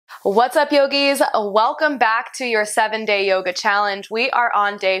What's up, yogis? Welcome back to your 7-day yoga challenge. We are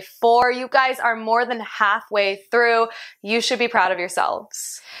on day 4. You guys are more than halfway through. You should be proud of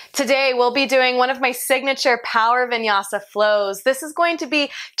yourselves. Today, we'll be doing one of my signature Power Vinyasa flows. This is going to be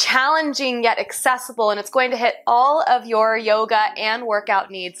challenging yet accessible, and it's going to hit all of your yoga and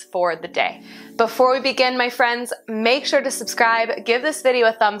workout needs for the day. Before we begin, my friends, make sure to subscribe, give this video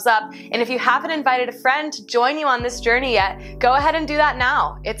a thumbs up, and if you haven't invited a friend to join you on this journey yet, go ahead and do that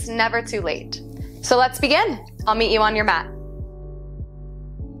now. It's never too late. So let's begin. I'll meet you on your mat.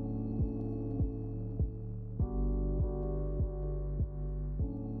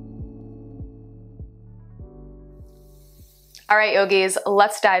 All right, yogis,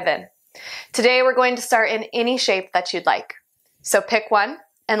 let's dive in. Today we're going to start in any shape that you'd like. So pick one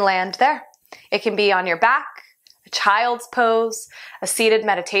and land there. It can be on your back, a child's pose, a seated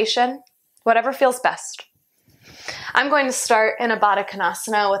meditation, whatever feels best. I'm going to start in a Baddha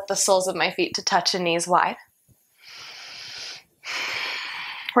Konasana with the soles of my feet to touch and knees wide.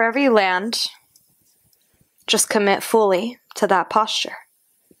 Wherever you land, just commit fully to that posture.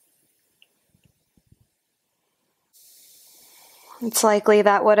 It's likely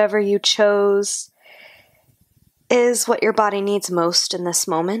that whatever you chose is what your body needs most in this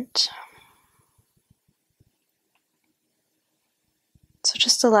moment. So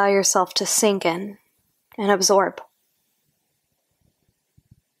just allow yourself to sink in and absorb.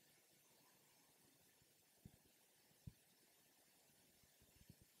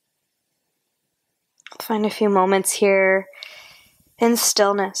 Find a few moments here in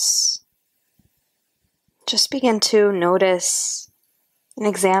stillness. Just begin to notice and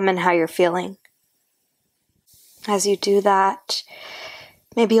examine how you're feeling. As you do that,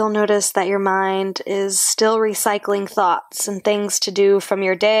 maybe you'll notice that your mind is still recycling thoughts and things to do from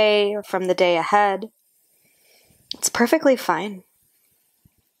your day or from the day ahead. It's perfectly fine.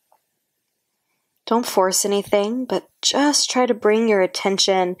 Don't force anything, but just try to bring your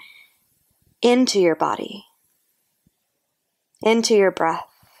attention into your body, into your breath,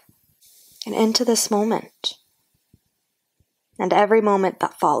 and into this moment, and every moment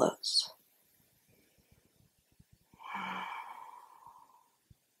that follows.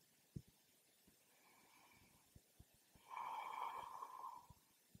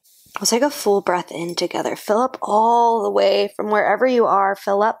 We'll take a full breath in together. Fill up all the way from wherever you are.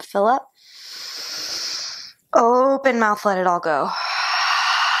 Fill up, fill up. Open mouth, let it all go.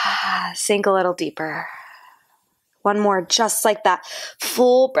 Sink a little deeper. One more, just like that.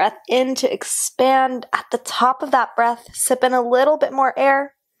 Full breath in to expand. At the top of that breath, sip in a little bit more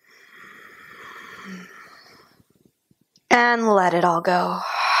air. And let it all go.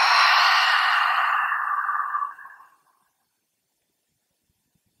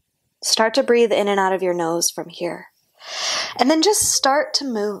 Start to breathe in and out of your nose from here. And then just start to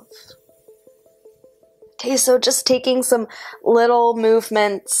move. Okay, so just taking some little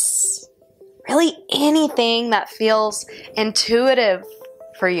movements, really anything that feels intuitive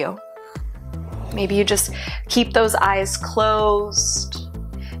for you. Maybe you just keep those eyes closed.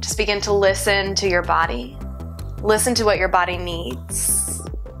 Just begin to listen to your body. Listen to what your body needs,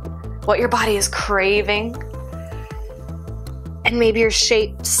 what your body is craving. And maybe your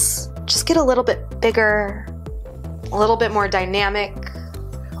shapes just get a little bit bigger, a little bit more dynamic,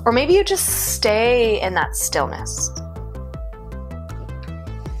 or maybe you just stay in that stillness.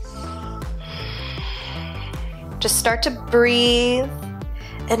 Just start to breathe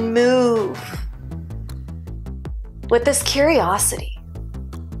and move with this curiosity.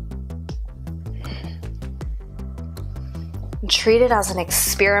 And treat it as an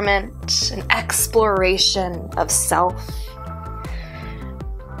experiment, an exploration of self.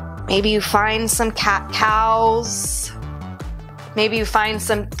 Maybe you find some cat-cows. Maybe you find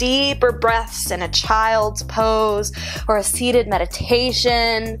some deeper breaths in a child's pose, or a seated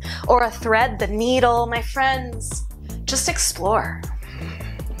meditation, or a thread the needle. My friends, just explore.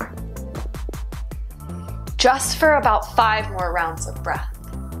 Just for about 5 more rounds of breath.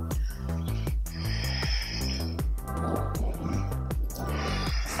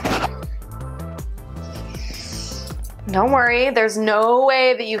 Don't worry, there's no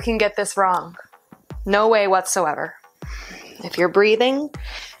way that you can get this wrong. No way whatsoever. If you're breathing,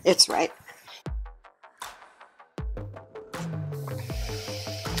 it's right.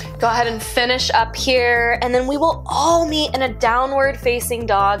 Go ahead and finish up here, and then we will all meet in a downward facing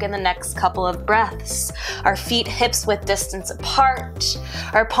dog in the next couple of breaths. Our feet hips width distance apart,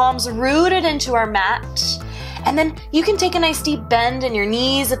 our palms rooted into our mat, and then you can take a nice deep bend in your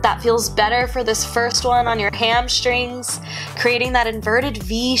knees if that feels better for this first one on your hamstrings, creating that inverted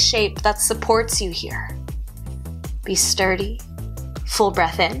V shape that supports you here. Be sturdy, Full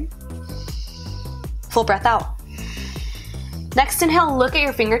breath in. Full breath out. Next inhale, look at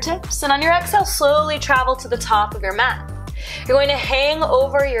your fingertips, and on your exhale, slowly travel to the top of your mat. You're going to hang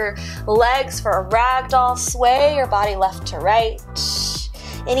over your legs for a ragdoll, sway your body left to right.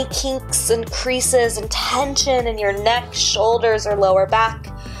 Any kinks and creases and tension in your neck, shoulders, or lower back,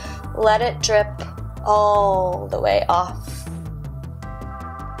 let it drip all the way off.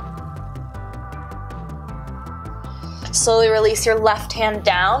 Slowly release your left hand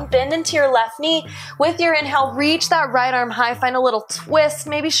down, bend into your left knee. With your inhale, reach that right arm high, find a little twist,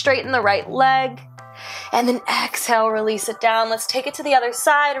 maybe straighten the right leg. And then exhale, release it down. Let's take it to the other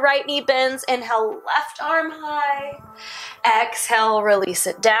side. Right knee bends, inhale, left arm high. Exhale, release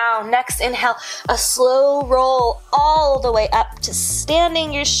it down. Next inhale, a slow roll all the way up to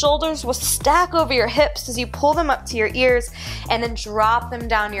standing. Your shoulders will stack over your hips as you pull them up to your ears, and then drop them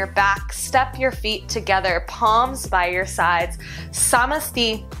down your back. Step your feet together, palms by your sides.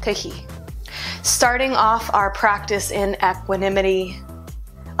 Samasti Tahi. Starting off our practice in equanimity,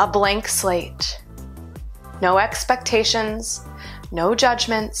 a blank slate. No expectations, no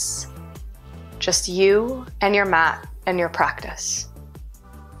judgments, just you and your mat and your practice.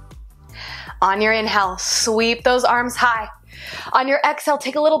 On your inhale, sweep those arms high. On your exhale,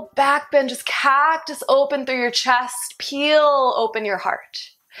 take a little back bend, just cactus open through your chest, peel open your heart.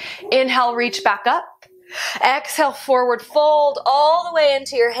 Inhale, reach back up. Exhale, forward fold all the way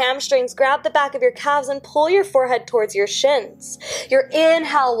into your hamstrings. Grab the back of your calves and pull your forehead towards your shins. Your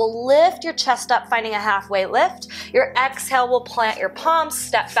inhale will lift your chest up, finding a halfway lift. Your exhale will plant your palms,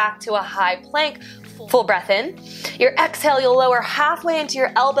 step back to a high plank. Full breath in. Your exhale, you'll lower halfway into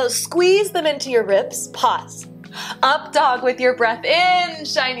your elbows, squeeze them into your ribs. Pause. Up dog with your breath in,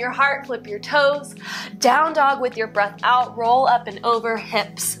 shine your heart, flip your toes. Down dog with your breath out, roll up and over,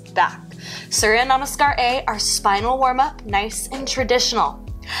 hips back. Surya Namaskar A, our spinal warm-up, nice and traditional.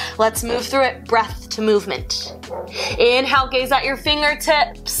 Let's move through it, breath to movement. Inhale, gaze at your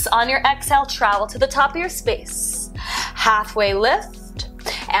fingertips. On your exhale, travel to the top of your space. Halfway lift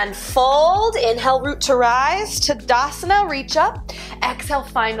and fold. Inhale, root to rise, Tadasana, reach up. Exhale,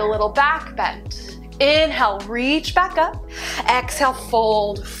 find a little back bend. Inhale, reach back up. Exhale,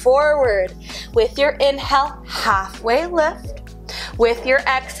 fold forward. With your inhale, halfway lift. With your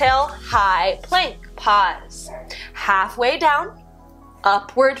exhale, high plank. Pause. Halfway down,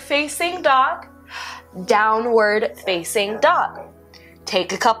 upward facing dog, downward facing dog.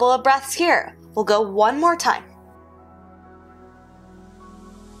 Take a couple of breaths here. We'll go one more time.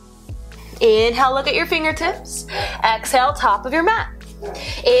 Inhale, look at your fingertips. Exhale, top of your mat.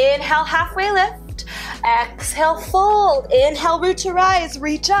 Inhale, halfway lift. Exhale, fold. Inhale, root to rise,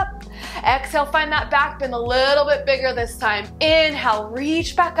 reach up. Exhale, find that back bend a little bit bigger this time. Inhale,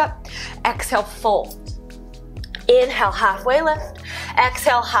 reach back up. Exhale, fold. Inhale, halfway lift.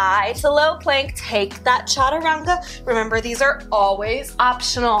 Exhale, high to low plank. Take that chaturanga. Remember, these are always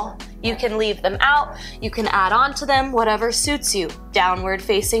optional. You can leave them out. You can add on to them, whatever suits you. Downward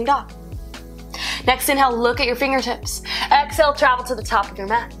facing dog. Next inhale, look at your fingertips. Exhale, travel to the top of your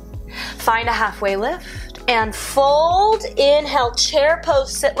mat. Find a halfway lift and fold. Inhale, chair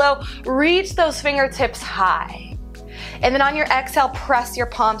pose, sit low. Reach those fingertips high. And then on your exhale, press your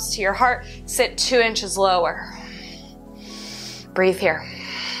palms to your heart. Sit 2 inches lower. Breathe here.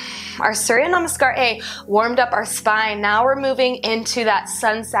 Our Surya Namaskar A warmed up our spine. Now we're moving into that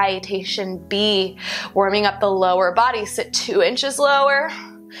sun salutation B, warming up the lower body. Sit 2 inches lower.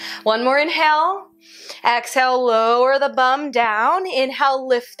 One more inhale. Exhale, lower the bum down. Inhale,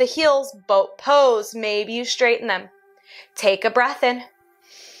 lift the heels, boat pose. Maybe you straighten them. Take a breath in.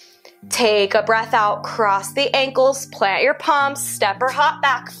 Take a breath out. Cross the ankles, plant your palms, step or hop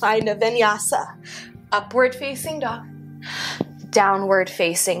back. Find a vinyasa. Upward facing dog. Downward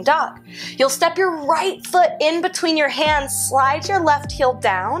facing dog. You'll step your right foot in between your hands, slide your left heel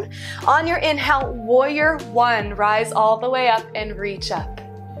down. On your inhale, warrior one. Rise all the way up and reach up.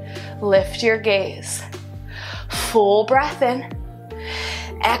 Lift your gaze. Full breath in.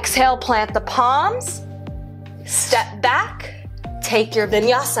 Exhale, plant the palms. Step back. Take your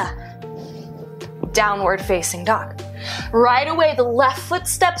vinyasa. Downward facing dog. Right away, the left foot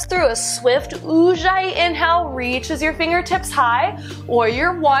steps through a swift ujjayi inhale. Reaches your fingertips high.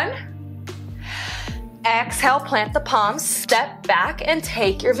 Warrior one. Exhale, plant the palms, step back and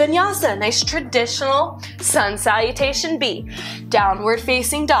take your vinyasa. Nice traditional sun salutation B. Downward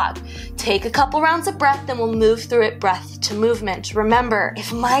facing dog. Take a couple rounds of breath, then we'll move through it breath to movement. Remember,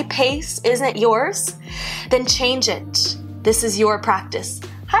 if my pace isn't yours, then change it. This is your practice.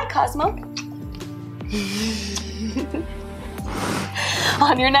 Hi, Cosmo.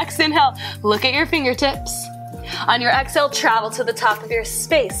 On your next inhale, look at your fingertips. On your exhale, travel to the top of your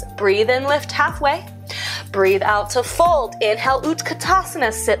space. Breathe in, lift halfway. Breathe out to fold. Inhale,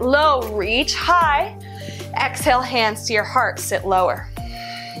 Utkatasana, sit low, reach high. Exhale, hands to your heart, sit lower.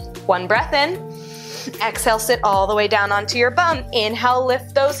 One breath in. Exhale, sit all the way down onto your bum. Inhale,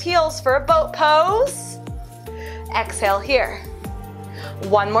 lift those heels for a boat pose. Exhale here.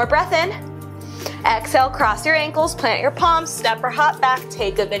 One more breath in. Exhale, cross your ankles, plant your palms, step or hop back,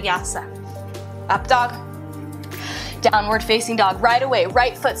 take a vinyasa. Up dog. Downward facing dog. Right away,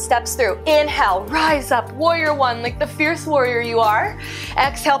 right foot steps through. Inhale, rise up, warrior one, like the fierce warrior you are.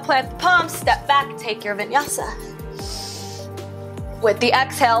 Exhale, plant the palms, step back, take your vinyasa. With the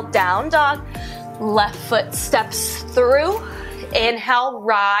exhale, down dog. Left foot steps through. Inhale,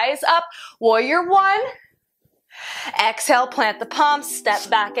 rise up, warrior one. Exhale, plant the palms, step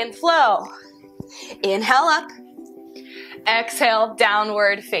back and flow. Inhale up. Exhale,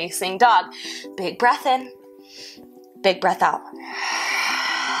 downward facing dog. Big breath in. Big breath out.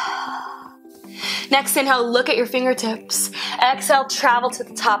 Next inhale, look at your fingertips. Exhale, travel to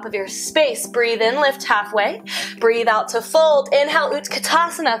the top of your space. Breathe in, lift halfway. Breathe out to fold. Inhale,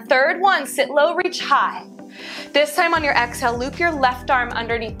 Utkatasana. Third one, sit low, reach high. This time on your exhale, loop your left arm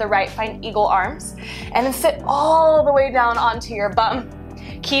underneath the right, find eagle arms, and then sit all the way down onto your bum.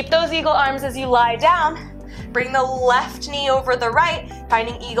 Keep those eagle arms as you lie down. Bring the left knee over the right,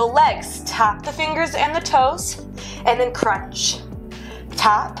 finding eagle legs. Tap the fingers and the toes, and then crunch.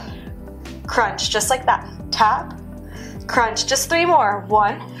 Tap, crunch, just like that. Tap, crunch, just 3 more.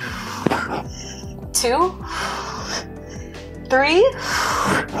 1, 2, 3.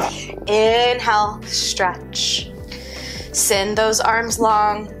 Inhale, stretch. Send those arms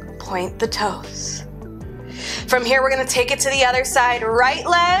long, point the toes. From here, we're gonna take it to the other side. Right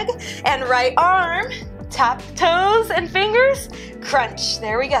leg and right arm. Tap toes and fingers. Crunch,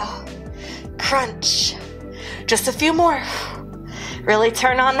 there we go. Crunch. Just a few more. Really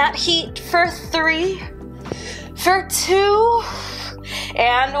turn on that heat for 3, for 2,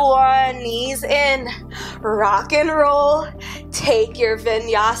 and 1. Knees in, rock and roll. Take your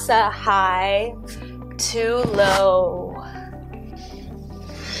vinyasa high to low.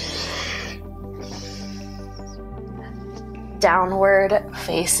 Downward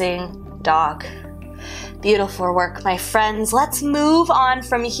facing dog. Beautiful work, my friends. Let's move on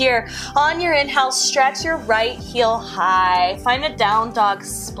from here. On your inhale, stretch your right heel high. Find a down dog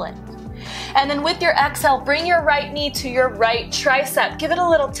split. And then with your exhale, bring your right knee to your right tricep. Give it a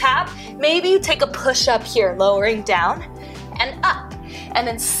little tap. Maybe you take a push up here, lowering down and up. And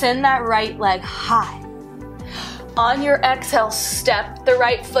then send that right leg high. On your exhale, step the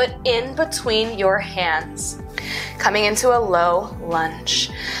right foot in between your hands. Coming into a low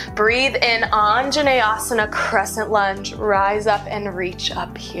lunge. Breathe in, Anjaneyasana, crescent lunge. Rise up and reach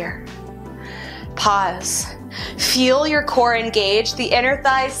up here. Pause. Feel your core engage, the inner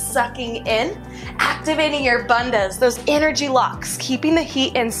thighs sucking in, activating your bandhas, those energy locks, keeping the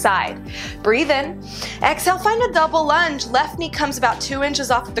heat inside. Breathe in. Exhale, find a double lunge. Left knee comes about 2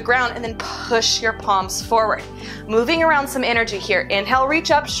 inches off of the ground, and then push your palms forward. Moving around some energy here. Inhale, reach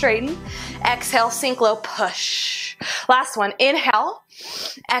up, straighten. Exhale, sink low, push. Last one, inhale.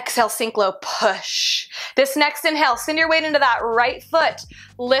 Exhale, sink low, push. This next inhale, send your weight into that right foot.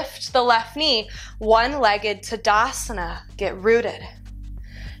 Lift the left knee. One-legged Tadasana. Get rooted.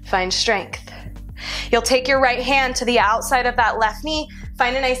 Find strength. You'll take your right hand to the outside of that left knee.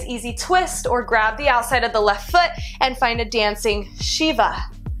 Find a nice easy twist, or grab the outside of the left foot and find a dancing Shiva.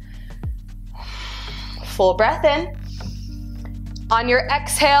 Full breath in. On your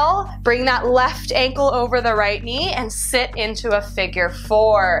exhale, bring that left ankle over the right knee and sit into a figure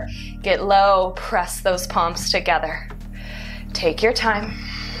 4. Get low, press those palms together. Take your time,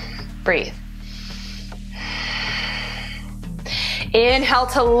 breathe. Inhale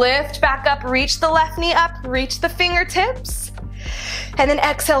to lift back up, reach the left knee up, reach the fingertips. And then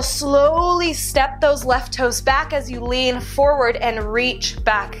exhale, slowly step those left toes back as you lean forward and reach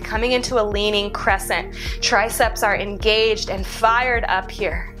back, coming into a leaning crescent. Triceps are engaged and fired up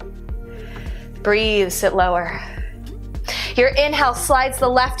here. Breathe, sit lower. Your inhale slides the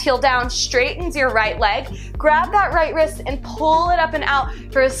left heel down, straightens your right leg. Grab that right wrist and pull it up and out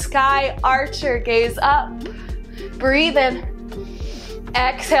for a sky archer, gaze up. Breathe in.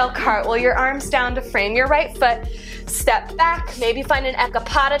 Exhale, cartwheel your arms down to frame your right foot. Step back, maybe find an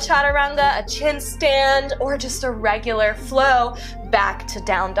Ekapada Chaturanga, a chin stand, or just a regular flow back to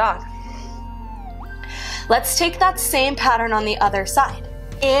down dog. Let's take that same pattern on the other side.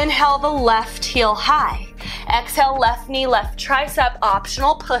 Inhale the left heel high. Exhale, left knee, left tricep,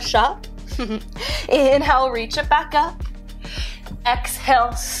 optional push-up. Inhale, reach it back up.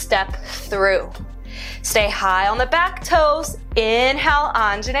 Exhale, step through. Stay high on the back toes. Inhale,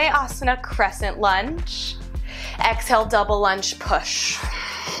 Anjaneyasana, crescent lunge. Exhale, double lunge, push.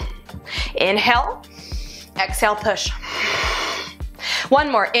 Inhale, exhale, push.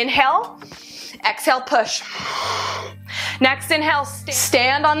 One more, inhale, exhale, push. Next inhale,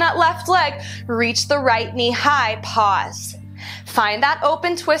 stand on that left leg, reach the right knee high, pause. Find that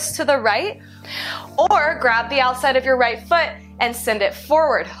open twist to the right, or grab the outside of your right foot and send it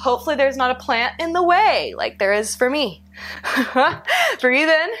forward. Hopefully there's not a plant in the way like there is for me. Breathe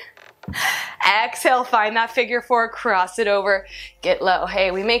in. Exhale, find that figure four, cross it over, get low.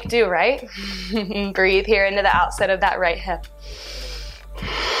 Hey, we make do, right? Breathe here into the outside of that right hip.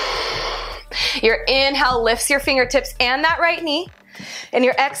 Your inhale lifts your fingertips and that right knee. And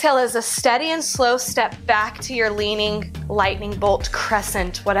your exhale is a steady and slow step back to your leaning lightning bolt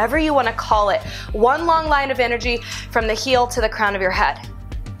crescent, whatever you want to call it. One long line of energy from the heel to the crown of your head.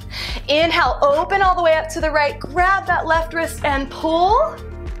 Inhale, open all the way up to the right. Grab that left wrist and pull.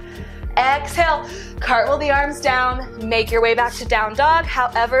 Exhale, cartwheel the arms down. Make your way back to down dog,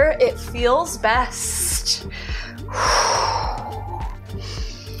 however it feels best.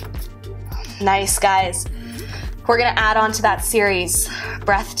 Nice, guys. We're gonna add on to that series,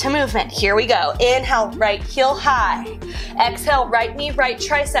 breath to movement. Here we go. Inhale, right heel high. Exhale, right knee, right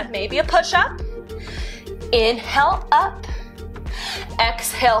tricep, maybe a push-up. Inhale, up.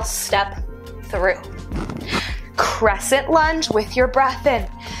 Exhale, step through. Crescent lunge with your breath in.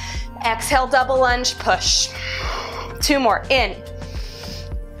 Exhale, double lunge, push. Two more, in,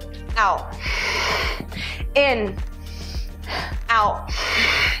 out, in, out.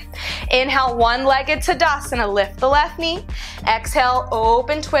 Inhale, one-legged Tadasana, lift the left knee. Exhale,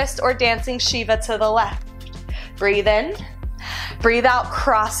 open twist or dancing Shiva to the left. Breathe in, breathe out,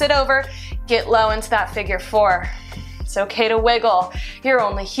 cross it over, get low into that figure four. It's okay to wiggle, you're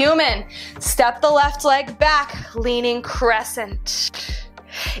only human. Step the left leg back, leaning crescent.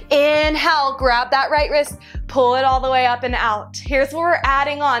 Inhale, grab that right wrist, pull it all the way up and out. Here's what we're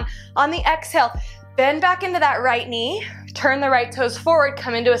adding on. On the exhale, bend back into that right knee. Turn the right toes forward,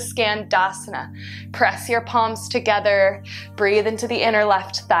 come into a Skandasana. Press your palms together, breathe into the inner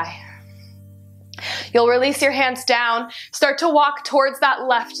left thigh. You'll release your hands down, start to walk towards that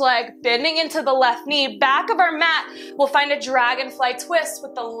left leg, bending into the left knee. Back of our mat, we'll find a dragonfly twist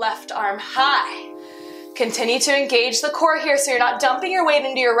with the left arm high. Continue to engage the core here so you're not dumping your weight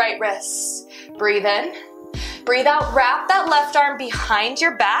into your right wrist. Breathe in. Breathe out, wrap that left arm behind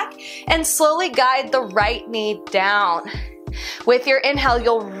your back and slowly guide the right knee down. With your inhale,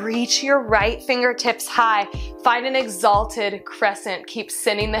 you'll reach your right fingertips high. Find an exalted crescent. Keep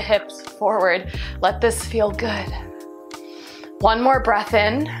sending the hips forward. Let this feel good. One more breath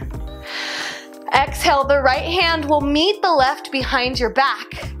in. Exhale, the right hand will meet the left behind your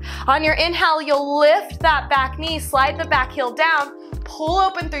back. On your inhale, you'll lift that back knee, slide the back heel down, pull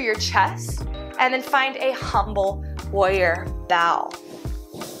open through your chest, and then find a humble warrior bow.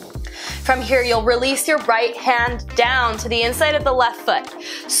 From here, you'll release your right hand down to the inside of the left foot.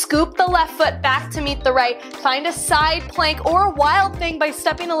 Scoop the left foot back to meet the right. Find a side plank or a wild thing by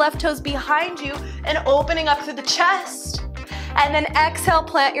stepping the left toes behind you and opening up through the chest. And then exhale,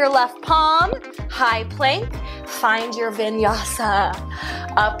 plant your left palm, high plank. Find your vinyasa.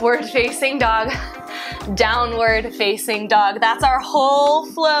 Upward facing dog. Downward facing dog. That's our whole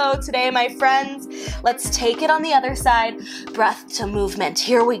flow today, my friends. Let's take it on the other side. Breath to movement.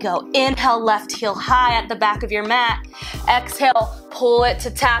 Here we go. Inhale, left heel high at the back of your mat. Exhale, pull it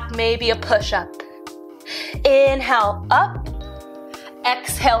to tap, maybe a push-up. Inhale, up.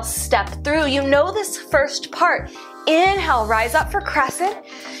 Exhale, step through. You know this first part. Inhale, rise up for crescent.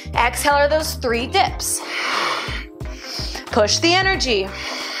 Exhale are those 3 dips. Push the energy.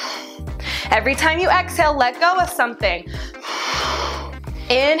 Every time you exhale, let go of something.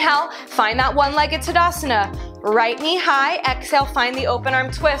 Inhale, find that one-legged Tadasana. Right knee high, exhale, find the open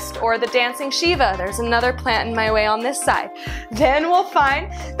arm twist or the dancing Shiva. There's another plant in my way on this side. Then we'll find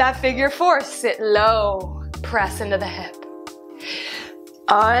that figure 4. Sit low, press into the hip.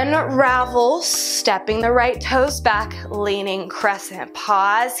 Unravel, stepping the right toes back, leaning crescent.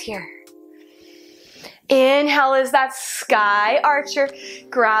 Pause here. Inhale is that sky archer.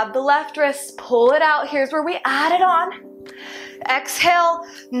 Grab the left wrist, pull it out. Here's where we add it on. Exhale,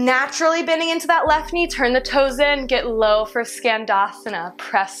 naturally bending into that left knee. Turn the toes in, get low for Skandasana.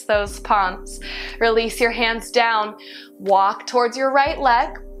 Press those palms. Release your hands down. Walk towards your right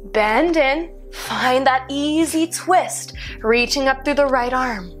leg. Bend in. Find that easy twist, reaching up through the right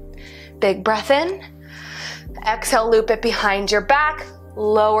arm. Big breath in. Exhale, loop it behind your back.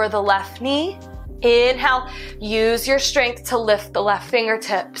 Lower the left knee. Inhale, use your strength to lift the left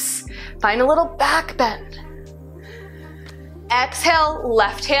fingertips. Find a little back bend. Exhale,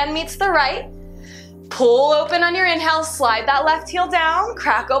 left hand meets the right. Pull open on your inhale, slide that left heel down,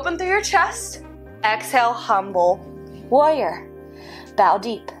 crack open through your chest. Exhale, humble warrior. Bow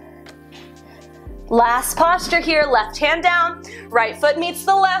deep. Last posture here, left hand down, right foot meets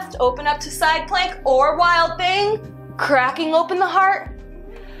the left, open up to side plank or wild thing, cracking open the heart.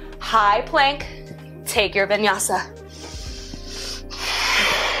 High plank, take your vinyasa.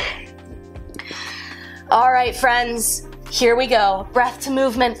 All right, friends, here we go. Breath to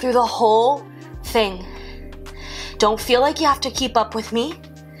movement through the whole thing. Don't feel like you have to keep up with me.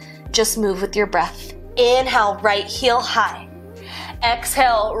 Just move with your breath. Inhale, right heel high.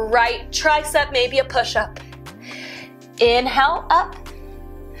 Exhale, right tricep, maybe a push-up. Inhale, up.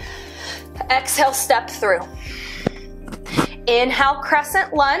 Exhale, step through. Inhale,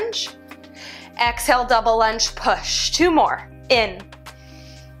 crescent lunge. Exhale, double lunge, push. 2 more. In.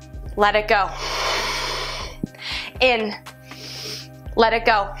 Let it go. In. Let it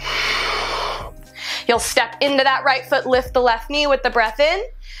go. You'll step into that right foot, lift the left knee with the breath in.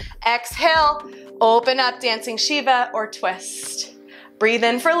 Exhale, open up, dancing Shiva or twist. Breathe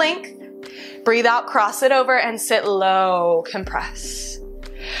in for length. Breathe out, cross it over and sit low, compress.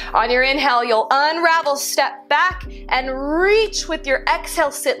 On your inhale, you'll unravel, step back and reach with your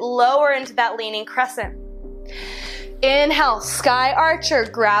exhale, sit lower into that leaning crescent. Inhale, sky archer,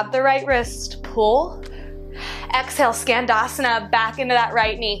 grab the right wrist, pull. Exhale, Skandasana, back into that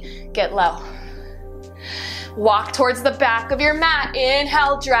right knee, get low. Walk towards the back of your mat.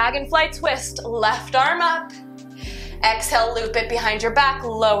 Inhale, dragonfly twist, left arm up. Exhale, loop it behind your back,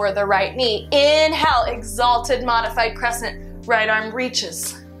 lower the right knee. Inhale, exalted modified crescent, right arm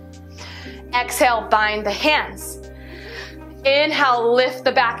reaches. Exhale, bind the hands. Inhale, lift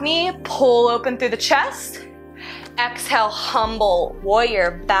the back knee, pull open through the chest. Exhale, humble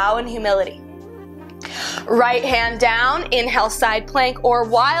warrior, bow in humility. Right hand down, inhale, side plank or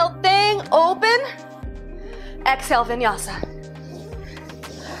wild thing, open. Exhale, vinyasa.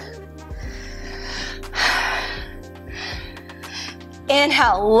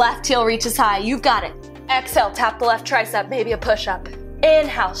 Inhale, left heel reaches high, you've got it. Exhale, tap the left tricep, maybe a push-up.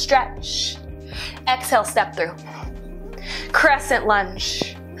 Inhale, stretch. Exhale, step through. Crescent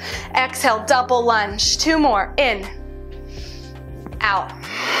lunge. Exhale, double lunge. 2 more, in. Out.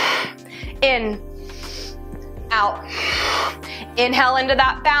 In. Out. Inhale into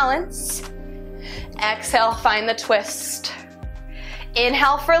that balance. Exhale, find the twist.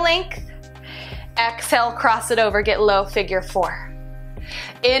 Inhale for length. Exhale, cross it over, get low, figure 4.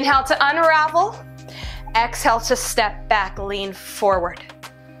 Inhale to unravel. Exhale to step back, lean forward.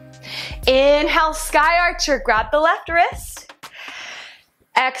 Inhale, sky archer, grab the left wrist.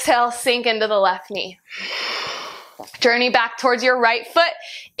 Exhale, sink into the left knee. Journey back towards your right foot.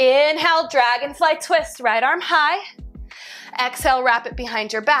 Inhale, dragonfly twist, right arm high. Exhale, wrap it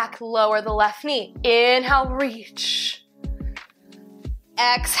behind your back, lower the left knee. Inhale, reach.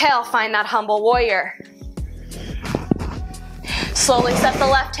 Exhale, find that humble warrior. Slowly set the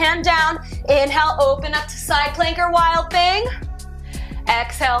left hand down. Inhale, open up to side plank or wild thing.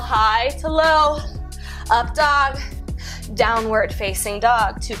 Exhale, high to low, up dog, downward facing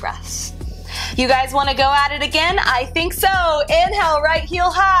dog, 2 breaths. You guys wanna go at it again? I think so. Inhale, right heel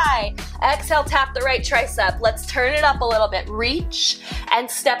high. Exhale, tap the right tricep. Let's turn it up a little bit. Reach and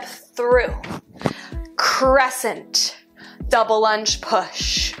step through. Crescent, double lunge,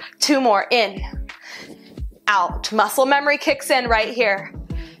 push. 2 more, in, out. Muscle memory kicks in right here.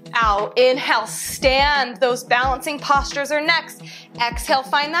 Out, inhale, stand. Those balancing postures are next. Exhale,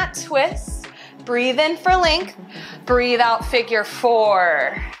 find that twist. Breathe in for length. Breathe out, figure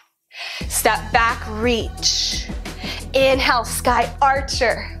 4. Step back, reach. Inhale, sky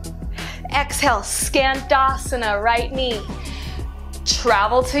archer. Exhale, Skandasana, right knee.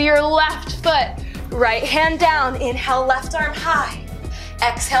 Travel to your left foot. Right hand down. Inhale, left arm high.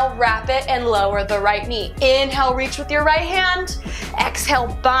 Exhale, wrap it and lower the right knee. Inhale, reach with your right hand. Exhale,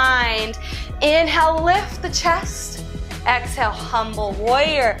 bind. Inhale, lift the chest. Exhale, humble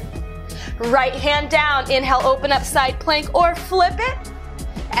warrior. Right hand down. Inhale, open up side plank or flip it.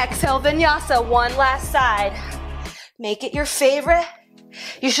 Exhale, vinyasa, 1 last side. Make it your favorite.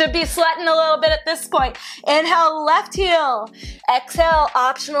 You should be sweating a little bit at this point. Inhale, left heel. Exhale,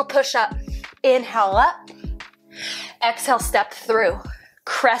 optional push-up. Inhale, up. Exhale, step through.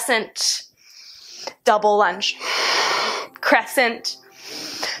 Crescent, double lunge. Crescent,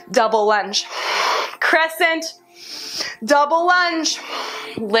 double lunge. Crescent, double lunge.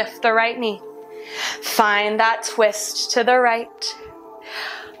 Lift the right knee. Find that twist to the right.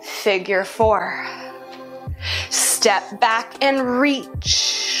 figure 4. Step back and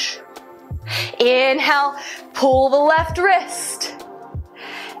reach. Inhale, pull the left wrist.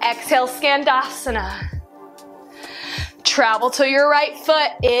 Exhale, Skandasana. Travel to your right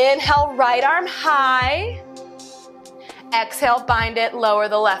foot. Inhale, right arm high. Exhale, bind it, lower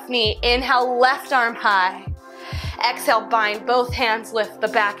the left knee. Inhale, left arm high. Exhale, bind both hands, lift the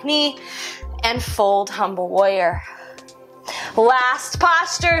back knee, and fold, humble warrior. Last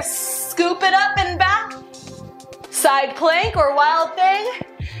posture, scoop it up and back. Side plank or wild thing.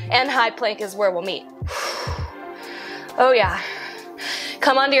 And high plank is where we'll meet. Oh yeah.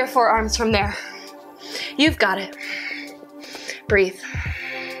 Come onto your forearms from there. You've got it. Breathe.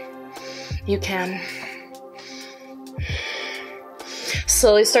 You can.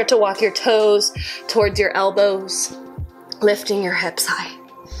 Slowly start to walk your toes towards your elbows, lifting your hips high.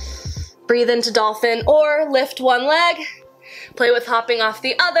 Breathe into dolphin or lift one leg. Play with hopping off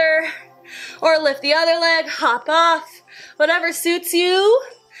the other, or lift the other leg, hop off, whatever suits you.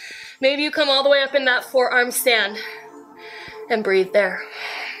 Maybe you come all the way up in that forearm stand and breathe there.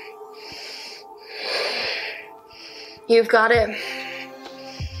 You've got it.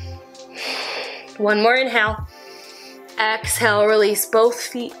 One more inhale. Exhale, release both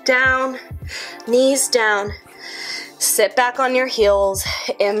feet down, knees down. Sit back on your heels,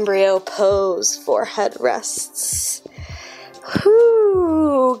 embryo pose, forehead rests.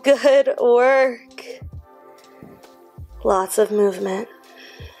 Whew, good work. Lots of movement.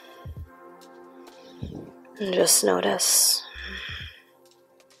 And just notice.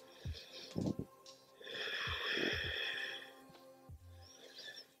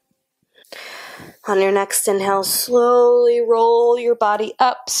 On your next inhale, slowly roll your body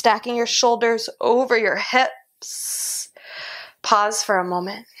up, stacking your shoulders over your hips. Pause for a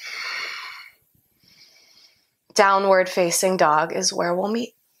moment. Downward facing dog is where we'll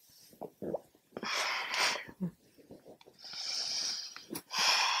meet.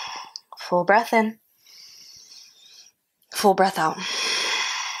 Full breath in. Full breath out.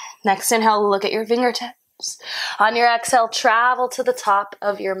 Next inhale, look at your fingertips. On your exhale, travel to the top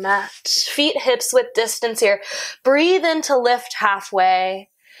of your mat. Feet, hips width distance here. Breathe in to lift halfway.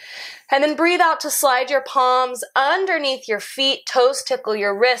 And then breathe out to slide your palms underneath your feet. Toes tickle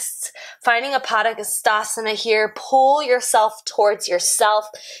your wrists. Finding a Padangusthasana here. Pull yourself towards yourself.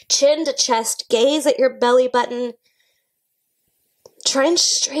 Chin to chest. Gaze at your belly button. Try and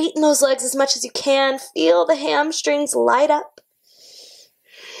straighten those legs as much as you can. Feel the hamstrings light up.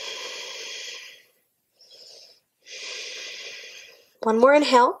 One more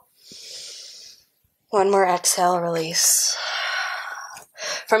inhale. One more exhale, release.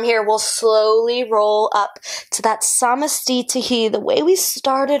 From here, we'll slowly roll up to that Samastitihi, the way we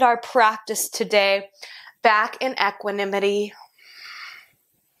started our practice today, back in equanimity.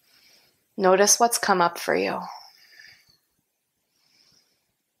 Notice what's come up for you.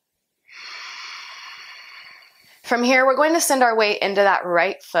 From here, we're going to send our weight into that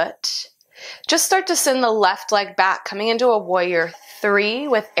right foot. Just start to send the left leg back, coming into a warrior 3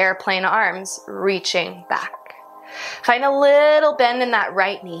 with airplane arms, reaching back. Find a little bend in that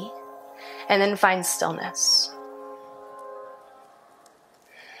right knee, and then find stillness.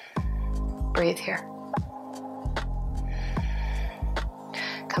 Breathe here.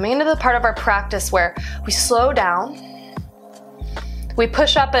 Coming into the part of our practice where we slow down, we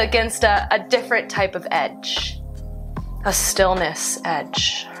push up against a different type of edge, a stillness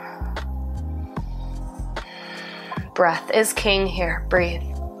edge. Breath is king here. Breathe.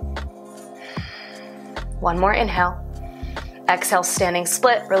 One more inhale. Exhale, standing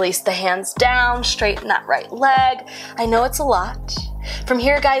split. Release the hands down. Straighten that right leg. I know it's a lot. From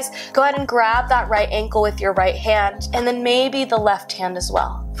here, guys, go ahead and grab that right ankle with your right hand, and then maybe the left hand as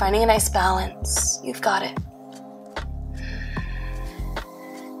well. Finding a nice balance. You've got it.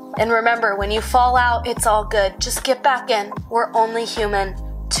 And remember, when you fall out, it's all good. Just get back in. We're only human.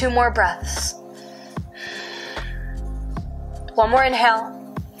 2 more breaths. One more inhale.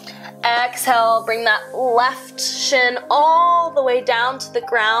 Exhale, bring that left shin all the way down to the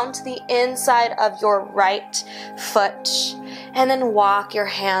ground, to the inside of your right foot. And then walk your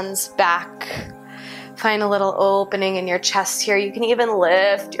hands back. Find a little opening in your chest here. You can even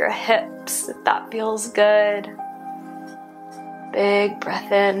lift your hips if that feels good. Big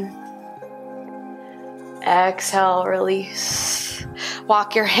breath in. Exhale, release.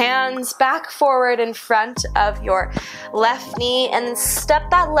 Walk your hands back forward in front of your left knee and then step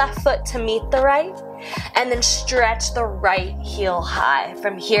that left foot to meet the right and then stretch the right heel high.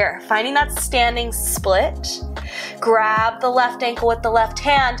 From here, finding that standing split, grab the left ankle with the left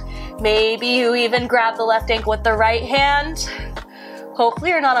hand. Maybe you even grab the left ankle with the right hand.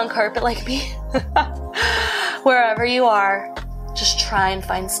 Hopefully you're not on carpet like me. Wherever you are, just try and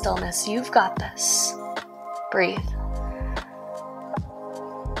find stillness. You've got this. Breathe.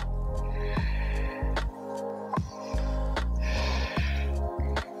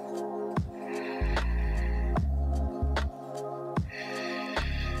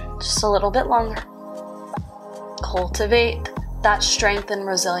 Just a little bit longer. Cultivate that strength and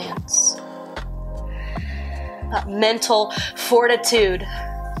resilience. That mental fortitude.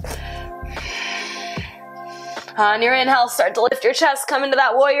 On your inhale, start to lift your chest. Come into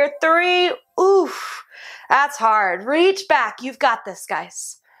that warrior 3. Oof, that's hard. Reach back. You've got this,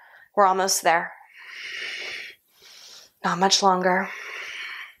 guys. We're almost there. Not much longer.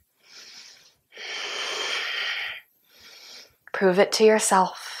 Prove it to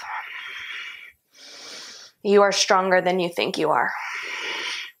yourself. You are stronger than you think you are.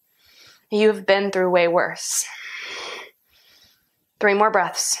 You've been through way worse. 3 more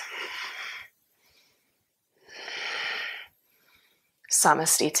breaths.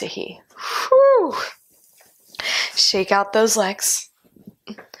 Samasti Tahi. Whew. Shake out those legs.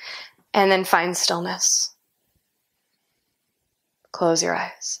 And then find stillness. Close your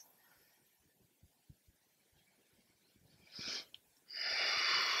eyes.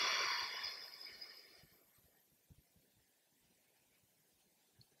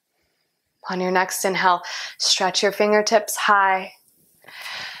 On your next inhale, stretch your fingertips high.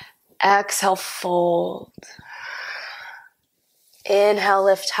 Exhale, fold. Inhale,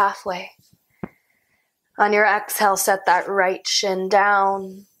 lift halfway. On your exhale, set that right shin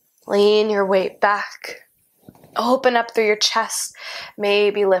down. Lean your weight back. Open up through your chest.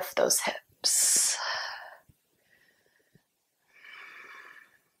 Maybe lift those hips.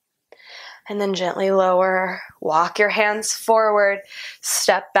 And then gently lower. Walk your hands forward.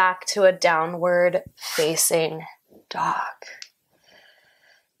 Step back to a downward facing dog.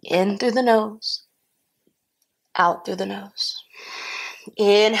 In through the nose. Out through the nose.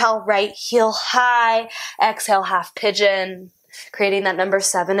 Inhale, right heel high. Exhale, half pigeon. Creating that number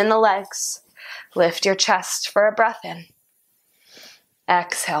 7 in the legs. Lift your chest for a breath in.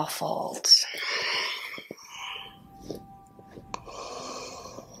 Exhale, fold.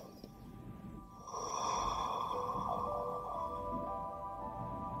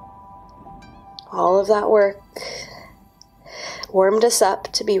 All of that work warmed us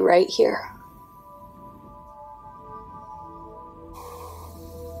up to be right here.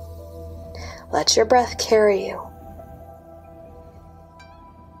 Let your breath carry you.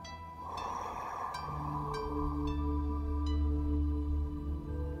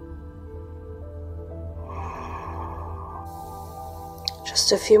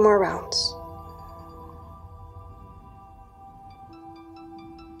 Just a few more rounds.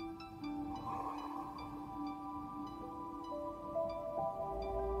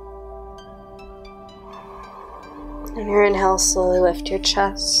 On your inhale, slowly lift your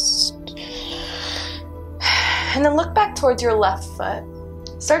chest. And then look back towards your left foot.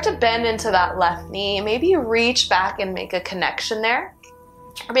 Start to bend into that left knee. Maybe you reach back and make a connection there.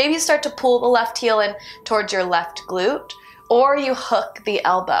 Or maybe you start to pull the left heel in towards your left glute. Or you hook the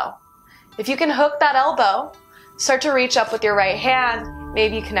elbow. If you can hook that elbow, start to reach up with your right hand.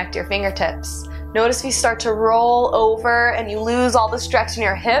 Maybe you connect your fingertips. Notice if you start to roll over and you lose all the stretch in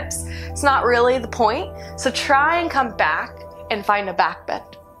your hips, it's not really the point. So try and come back and find a back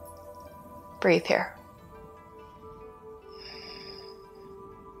bend. Breathe here.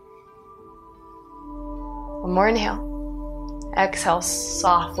 One more inhale. Exhale,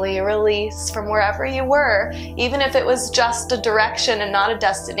 softly release from wherever you were. Even if it was just a direction and not a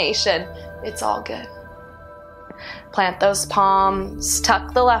destination, it's all good. Plant those palms,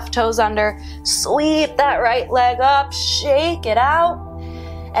 tuck the left toes under, sweep that right leg up, shake it out,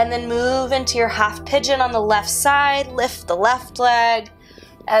 and then move into your half pigeon on the left side, lift the left leg,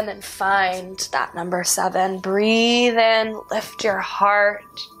 and then find that number 7. Breathe in, lift your heart,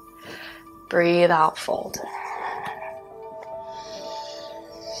 breathe out, fold.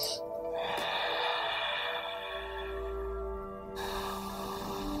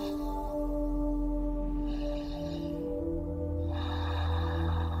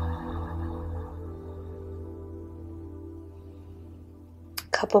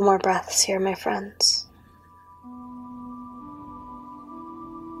 Couple more breaths here, my friends.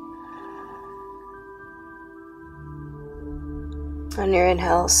 On your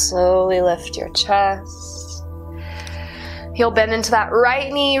inhale, slowly lift your chest. You'll bend into that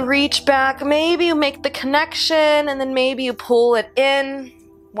right knee, reach back. Maybe you make the connection and then maybe you pull it in.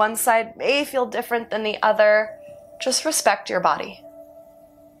 One side may feel different than the other. Just respect your body.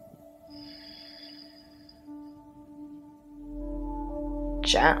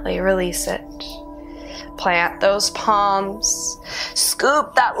 Gently release it. Plant those palms.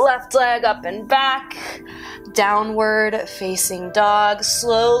 Scoop that left leg up and back. Downward facing dog.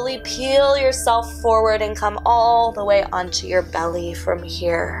 Slowly peel yourself forward and come all the way onto your belly from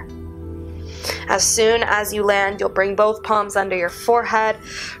here. As soon as you land, you'll bring both palms under your forehead.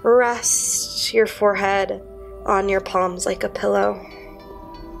 Rest your forehead on your palms like a pillow.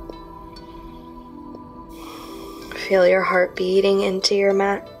 Feel your heart beating into your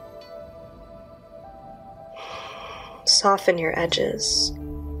mat. Soften your edges.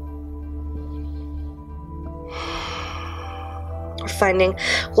 We're finding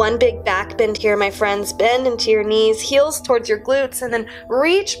one big back bend here, my friends. Bend into your knees, heels towards your glutes, and then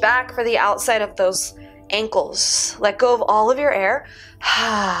reach back for the outside of those ankles. Let go of all of your air.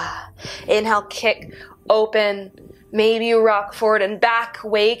 Inhale, kick, open. Maybe you rock forward and back,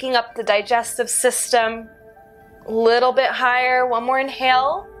 waking up the digestive system. A little bit higher. One more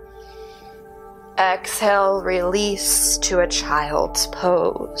inhale. Exhale, release to a child's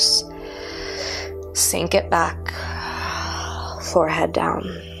pose. Sink it back. Forehead down.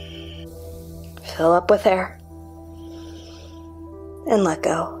 Fill up with air. And let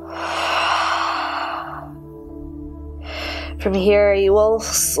go. From here, you will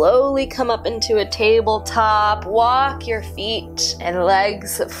slowly come up into a tabletop. Walk your feet and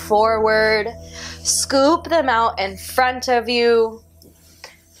legs forward. Scoop them out in front of you.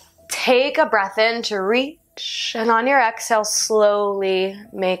 Take a breath in to reach. And on your exhale, slowly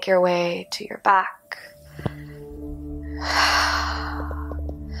make your way to your back.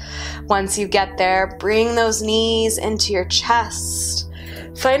 Once you get there, bring those knees into your chest.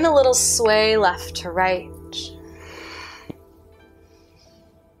 Find a little sway left to right.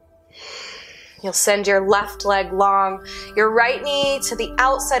 You'll send your left leg long, your right knee to the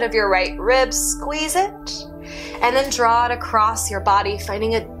outside of your right rib, squeeze it, and then draw it across your body,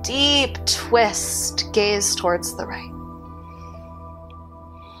 finding a deep twist, gaze towards the right.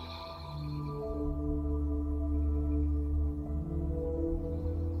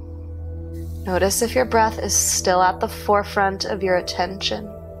 Notice if your breath is still at the forefront of your attention.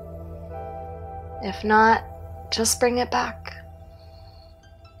 If not, just bring it back.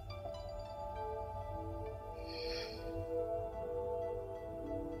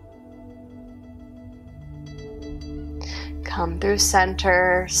 Come through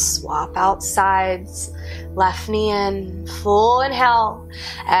center, swap out sides, left knee in, full inhale,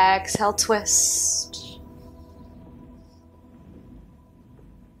 exhale, twist.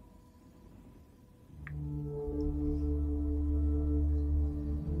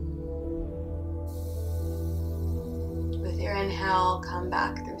 With your inhale, come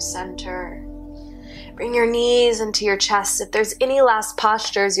back through center. Bring your knees into your chest. If there's any last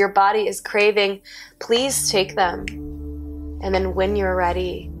postures your body is craving, please take them. And then when you're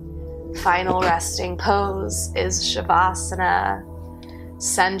ready, final resting pose is Shavasana.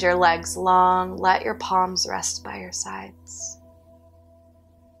 Send your legs long. Let your palms rest by your sides.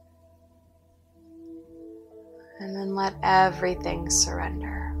 And then let everything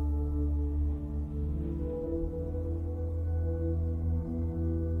surrender.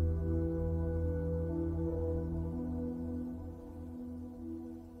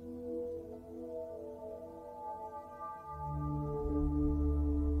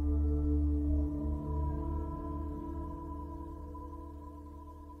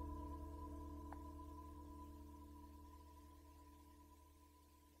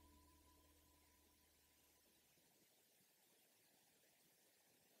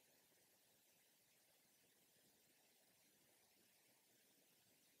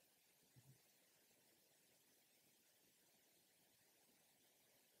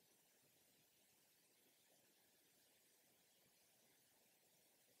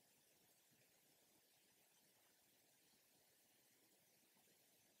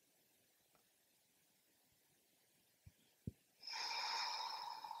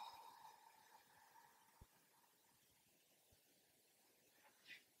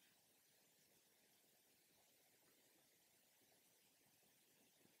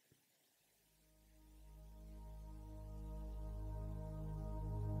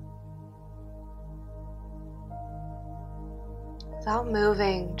 Without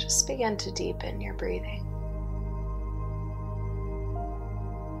moving, just begin to deepen your breathing.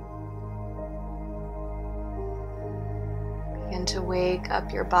 Begin to wake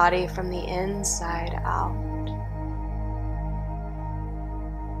up your body from the inside out.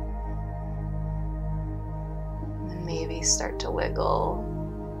 And maybe start to wiggle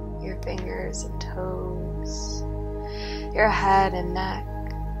your fingers and toes, your head and neck.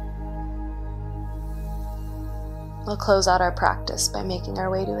 we'll close out our practice by making our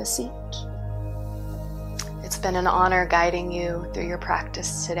way to a seat. It's been an honor guiding you through your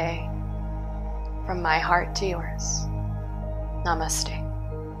practice today. From my heart to yours. Namaste.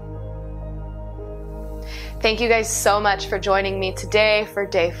 Thank you guys so much for joining me today for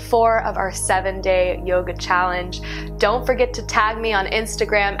day 4 of our 7-day yoga challenge. Don't forget to tag me on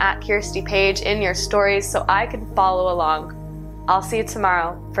Instagram at Kirsty Page in your stories so I can follow along. I'll see you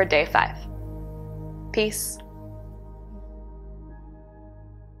tomorrow for day 5. Peace.